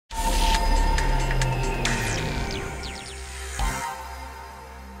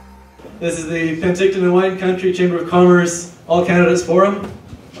This is the Penticton and Wine Country Chamber of Commerce All Candidates Forum.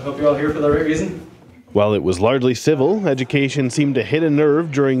 I hope you're all here for the right reason. While it was largely civil, education seemed to hit a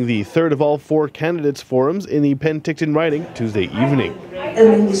nerve during the third of all 4 candidates forums in the Penticton riding Tuesday evening. And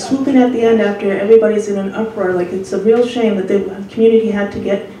then you swoop in at the end after everybody's in an uproar. Like, it's a real shame that the community had to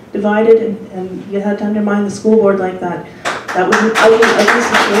get divided and you had to undermine the school board like that. That was an ugly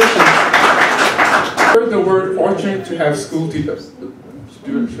situation. I heard the word fortunate to have school teachers.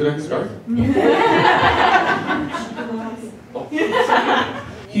 Should I start?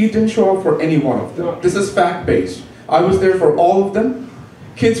 He didn't show up for any one of them. This is fact-based. I was there for all of them.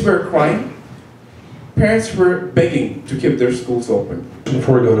 Kids were crying. Parents were begging to keep their schools open.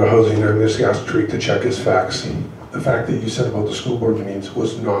 Before we go to housing, I'm just asked Tariq to check his facts. The fact that you said about the school board meetings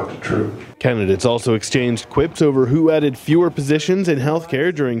was not true. Candidates also exchanged quips over who added fewer positions in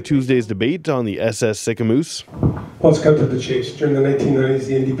healthcare during Tuesday's debate on the SS Sicamous. Well, let's cut to the chase. During the 1990s,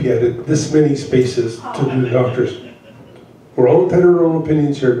 the NDP added this many spaces to the doctors. We're all entitled to our own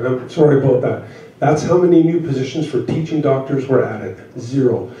opinions here. I'm sorry about that. That's how many new positions for teaching doctors were added.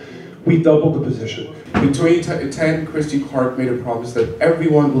 0. We doubled the position. In 2010, Christy Clark made a promise that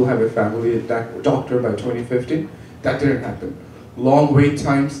everyone will have a family doctor by 2050. That didn't happen. Long wait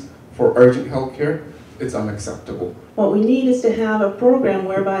times for urgent health care, it's unacceptable. What we need is to have a program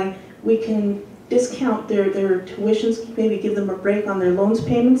whereby we can discount their tuitions, maybe give them a break on their loans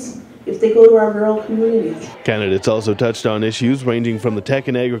payments if they go to our rural communities. Candidates also touched on issues ranging from the tech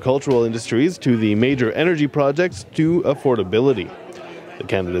and agricultural industries to the major energy projects to affordability. The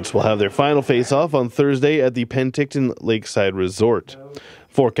candidates will have their final face-off on Thursday at the Penticton Lakeside Resort.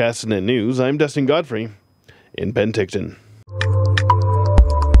 For Castanet News, I'm Dustin Godfrey in Penticton.